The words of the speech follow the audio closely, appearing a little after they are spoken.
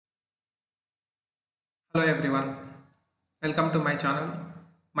Hello everyone, welcome to my channel.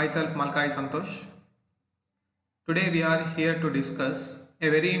 Myself Malkari Santhosh. Today we are here to discuss a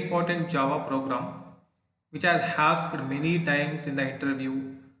very important Java program which I have asked many times in the interview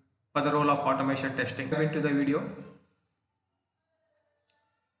for the role of automation testing. Into the video.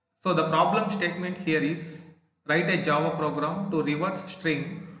 So the problem statement here is write a Java program to reverse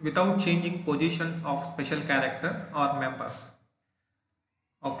string without changing positions of special character or members.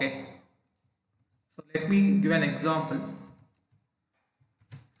 Okay, so let me give an example.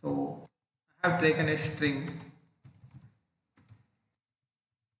 So I have taken a string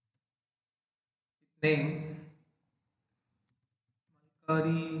name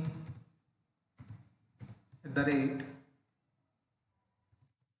Malkari at the rate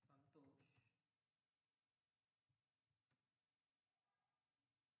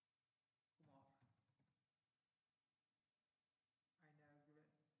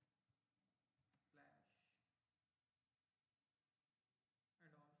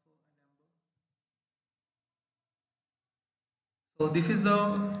and also a number. So this is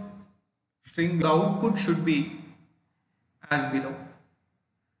the string. The output should be as below.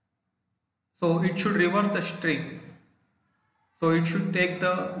 So it should reverse the string. So it should take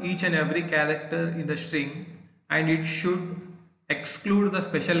the each and every character in the string and it should exclude the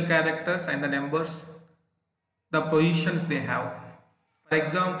special characters and the numbers, the positions they have. For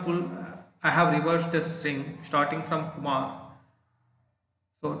example, I have reversed the string starting from Kumar.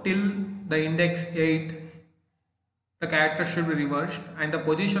 So till the index 8 the character should be reversed and the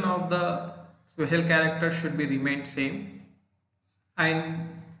position of the special character should be remained same, and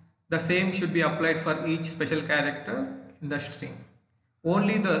the same should be applied for each special character in the string.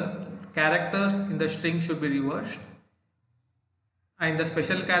 Only the characters in the string should be reversed and the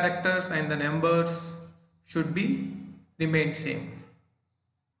special characters and the numbers should be remained same.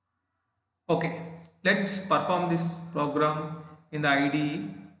 Okay, let's perform this program in the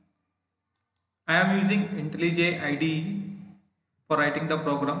IDE. I am using IntelliJ IDE for writing the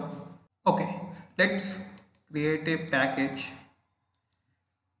program. Okay, let's create a package.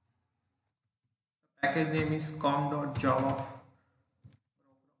 The package name is com.java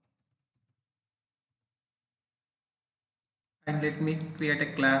and let me create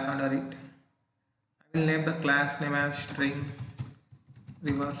a class under it. I will name the class name as string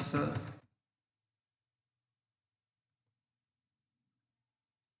reverser.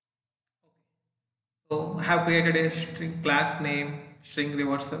 So I have created a string class name string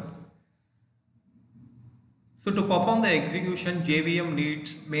reverser. So to perform the execution, JVM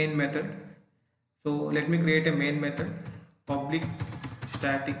needs main method. So let me create a main method, public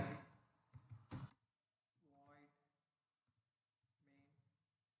static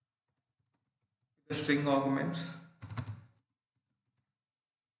with the string arguments.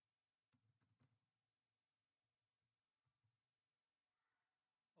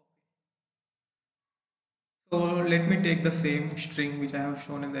 So let me take the same string which I have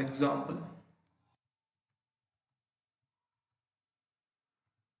shown in the example.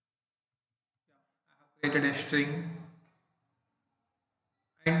 Created a string,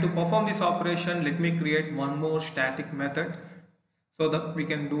 and to perform this operation let me create one more static method so that we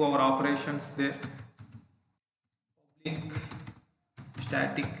can do our operations there. Public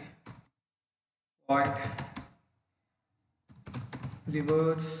static void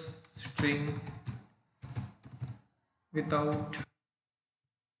reverse string without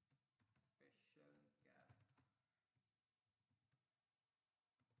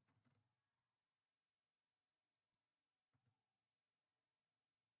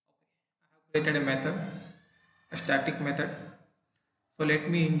created a method, a static method. So let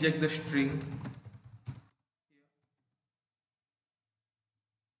me inject the string.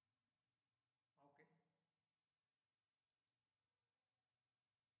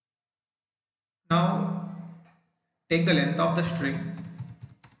 Now take the length of the string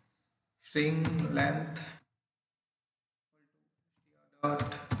length dot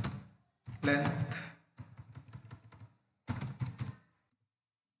length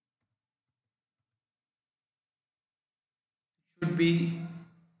should be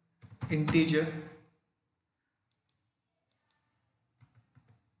integer.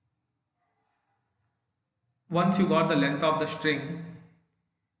 Once you got the length of the string,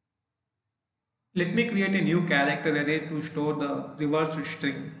 let me create a new character array to store the reverse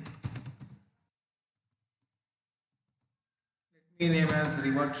string. Let me name as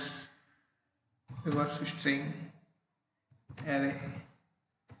reverse string array.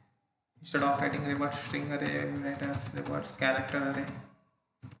 Instead of writing reverse string array, I will write as reverse character array.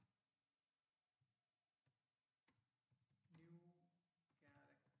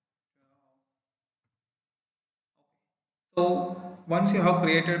 So once you have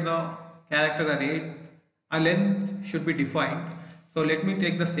created the character array, a length should be defined. So let me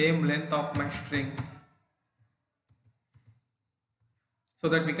take the same length of my string so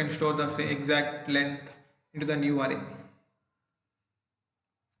that we can store the exact length into the new array.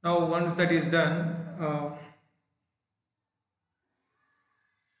 Now once that is done,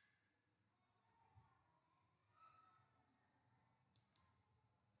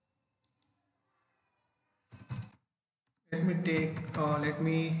 let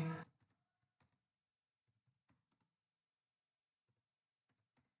me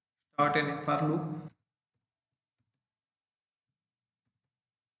start an for loop.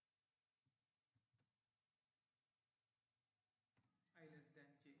 I less than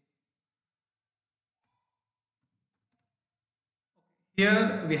j.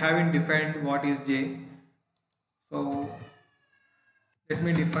 Here we haven't defined what is j. So let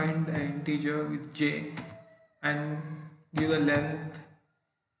me define an integer with j and give the length.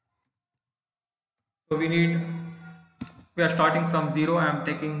 So we are starting from 0. I am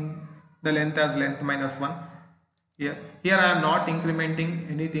taking the length as length minus 1 here. Here I am not incrementing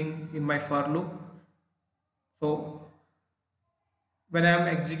anything in my for loop. So when I am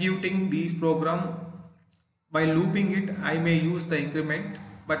executing this program, by looping it, I may use the increment,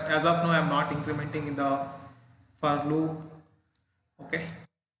 but as of now I am not incrementing in the for loop. Okay.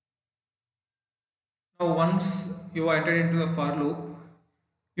 Now once you are entered into the for loop,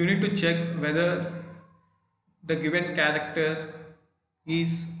 you need to check whether the given character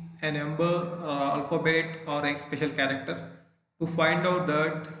is a number or alphabet or a special character. To find out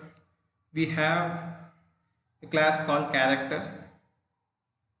that, we have a class called character.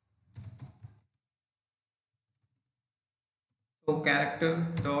 So character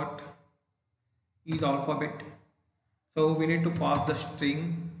dot is alphabet. So we need to pass the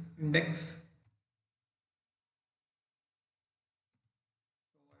string index.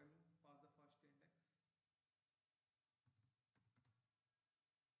 So I will pass the first index.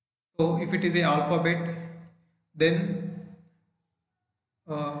 So if it is a alphabet, then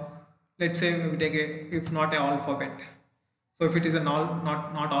uh, let's say we take a, if not a alphabet. So if it is a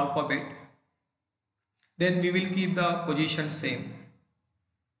not alphabet, then we will keep the position same.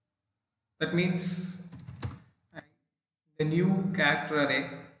 That means the new character array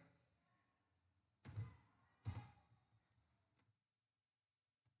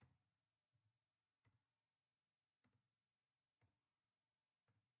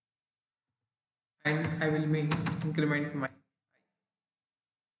and I will increment my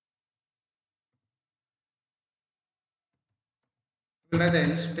the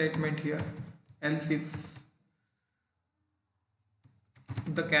else statement here. Else if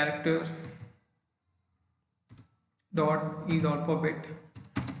the character dot is alphabet.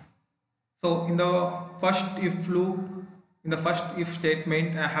 So in the first if loop, in the first if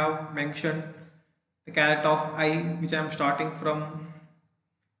statement, I have mentioned the character of I which I am starting from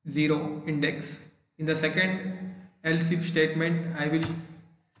 0 index. In the second else if statement, I will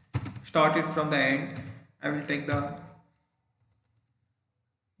start it from the end. I will take the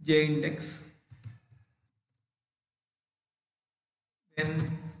j index. Then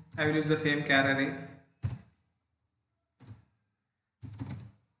I will use the same char array.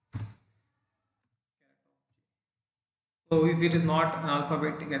 So if it is not an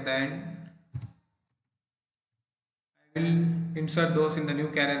alphabetic at the end, I will insert those in the new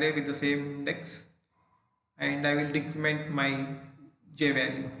char array with the same index and I will decrement my j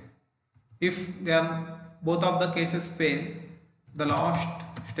value. If they are both of the cases fail, the last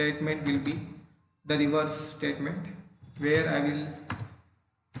statement will be the reverse statement where I will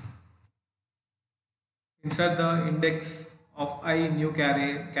insert the index of I new char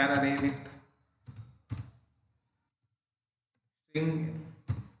array with string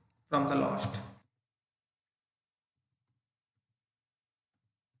from the last.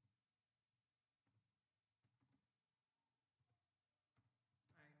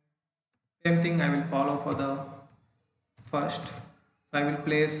 Same thing I will follow for the first. So I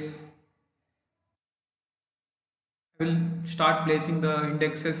will start placing the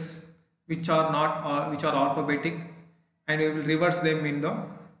indexes which are not which are alphabetic and we will reverse them in the,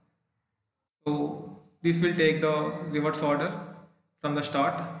 so this will take the reverse order from the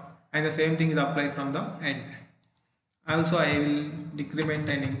start and the same thing is applied from the end. Also I will decrement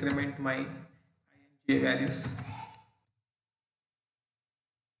and increment my j values.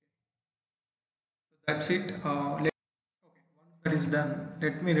 So that's it. Okay, once that is done,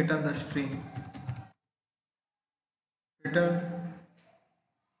 let me return the string. Return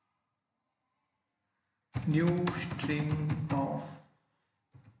new string of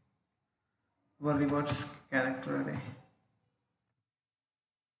our reverse character array.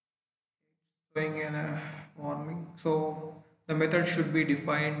 showing in a warning. So the method should be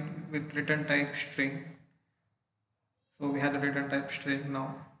defined with return type string. So we have the return type string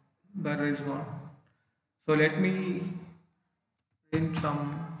now. There is one. So let me print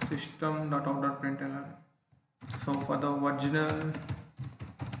some system.out.println. So for the original string,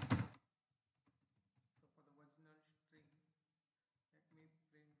 let me print str. So let me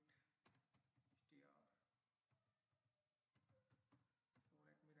write one more sys out.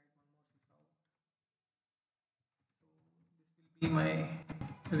 So this will be my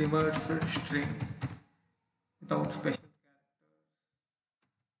reverse string without special characters.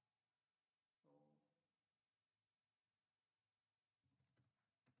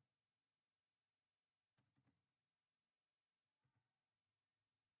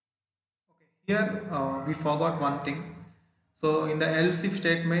 Okay, here we forgot one thing. So in the else if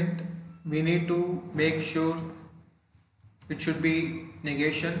statement, we need to make sure it should be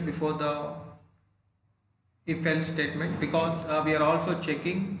negation before the if else statement, because we are also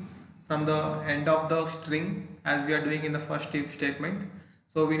checking from the end of the string as we are doing in the first if statement.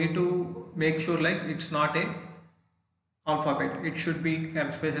 So we need to make sure like it's not a alphabet, it should be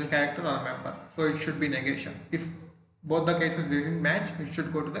a special character or a member, so it should be negation. If both the cases didn't match, it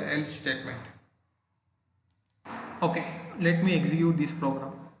should go to the else statement. Okay, let me execute this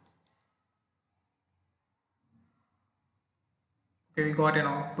program. Okay, we got an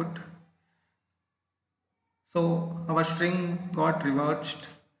output. So our string got reversed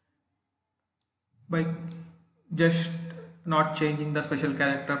by just not changing the special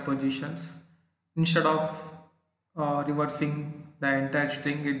character positions. Instead of reversing the entire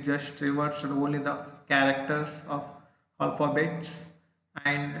string, it just reversed only the characters of alphabets,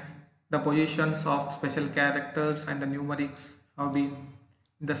 and the positions of special characters and the numerics have been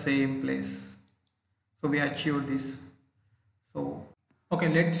in the same place. So we achieved this. So okay,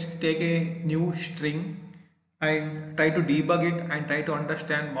 let's take a new string and try to debug it and try to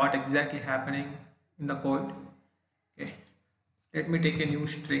understand what exactly happening in the code. Okay, let me take a new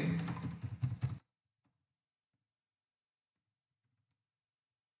string. Let's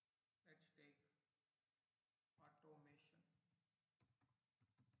take automation.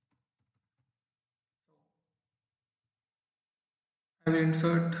 So I will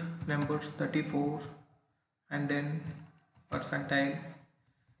insert numbers 34 and then percentile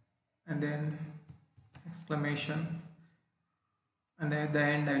and then exclamation, and then at the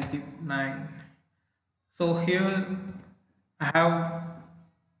end I will keep 9. So here I have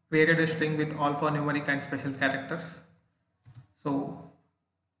created a string with alphanumeric and special characters. So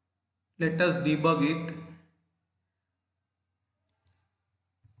let us debug it.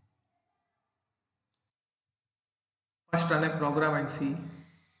 First run a program and see.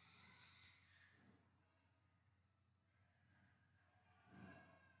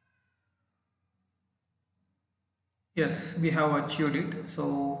 Yes, we have achieved it.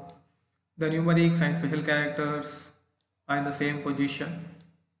 So the numerics and special characters are in the same position.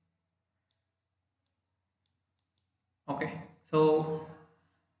 Okay, so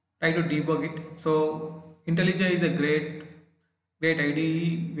try to debug it. So IntelliJ is a great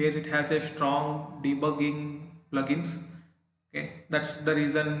IDE where it has a strong debugging plugins. Okay, that's the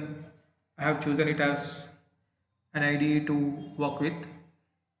reason I have chosen it as an IDE to work with.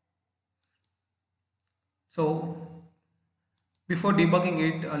 So before debugging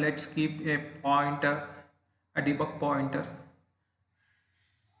it, let's keep a pointer, a debug pointer.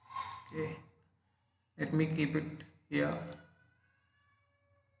 Okay, let me keep it here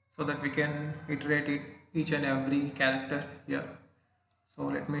so that we can iterate it each and every character here. So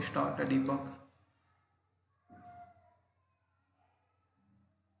let me start a debug.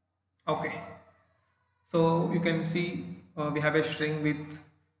 Okay, so you can see we have a string with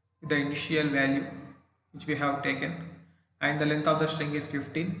the initial value which we have taken, and the length of the string is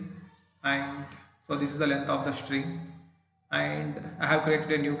 15, and so this is the length of the string, and I have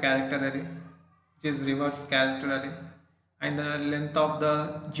created a new character array which is reverse character array, and the length of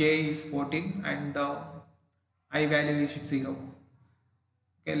the j is 14 and the I value is 0.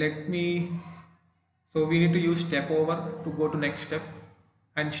 Okay, let me, so we need to use step over to go to next step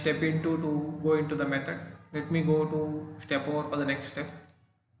and step into to go into the method. Let me go to step over for the next step.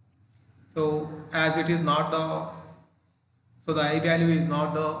 So as it is not the, so the I value is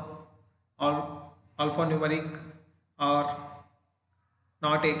not the alphanumeric or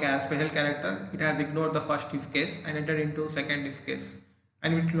not a special character, it has ignored the first if case and entered into second if case,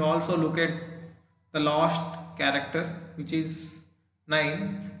 and it will also look at the last character which is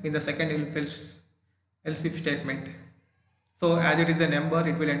 9 in the second else if statement. So as it is a number,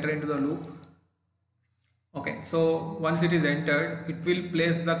 it will enter into the loop, Okay, so once it is entered, it will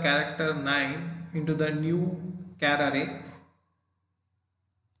place the character 9 into the new char array.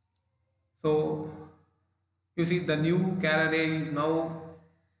 So you see the new char array is now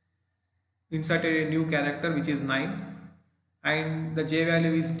inserted a new character which is 9, and the j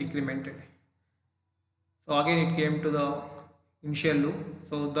value is decremented. So again it came to the initial loop.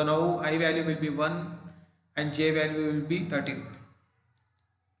 So the now I value will be 1 and j value will be 13.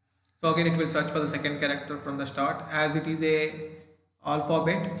 So again it will search for the second character from the start. As it is a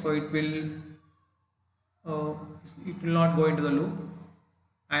alphabet, so uh, it will not go into the loop,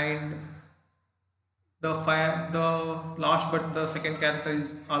 and the last but the second character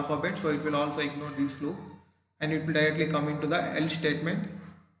is alphabet, so it will also ignore this loop, and it will directly come into the else statement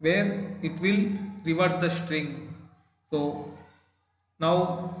where it will reverse the string. So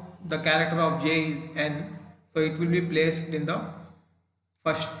now the character of j is n, so it will be placed in the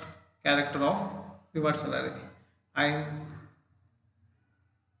first character of reversal array, and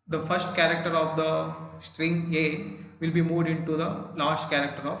the first character of the string a will be moved into the last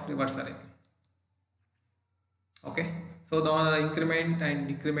character of reverse array. Okay, so the increment and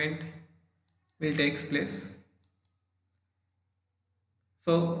decrement will takes place.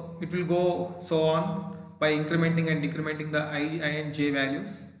 So it will go so on by incrementing and decrementing the I and j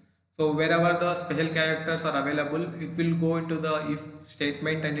values. So wherever the special characters are available, it will go into the if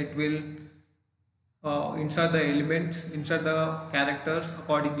statement, and it will insert the elements, insert the characters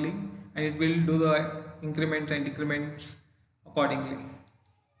accordingly, and it will do the increments and decrements accordingly.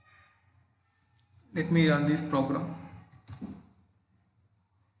 Let me run this program.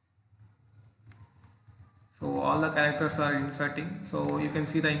 So all the characters are inserting, so you can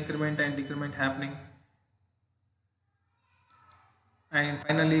see the increment and decrement happening, and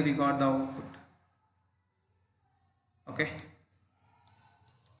finally we got the output. Okay,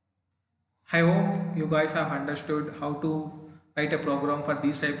 I hope you guys have understood how to write a program for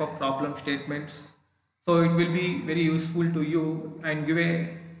these type of problem statements. So it will be very useful to you, and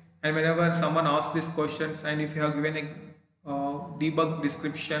and whenever someone asks these questions, and if you have given a debug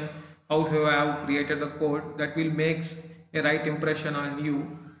description how you have created the code, that will makes a right impression on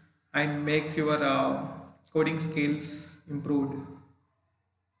you and makes your coding skills improved.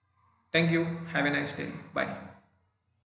 Thank you. Have a nice day. Bye.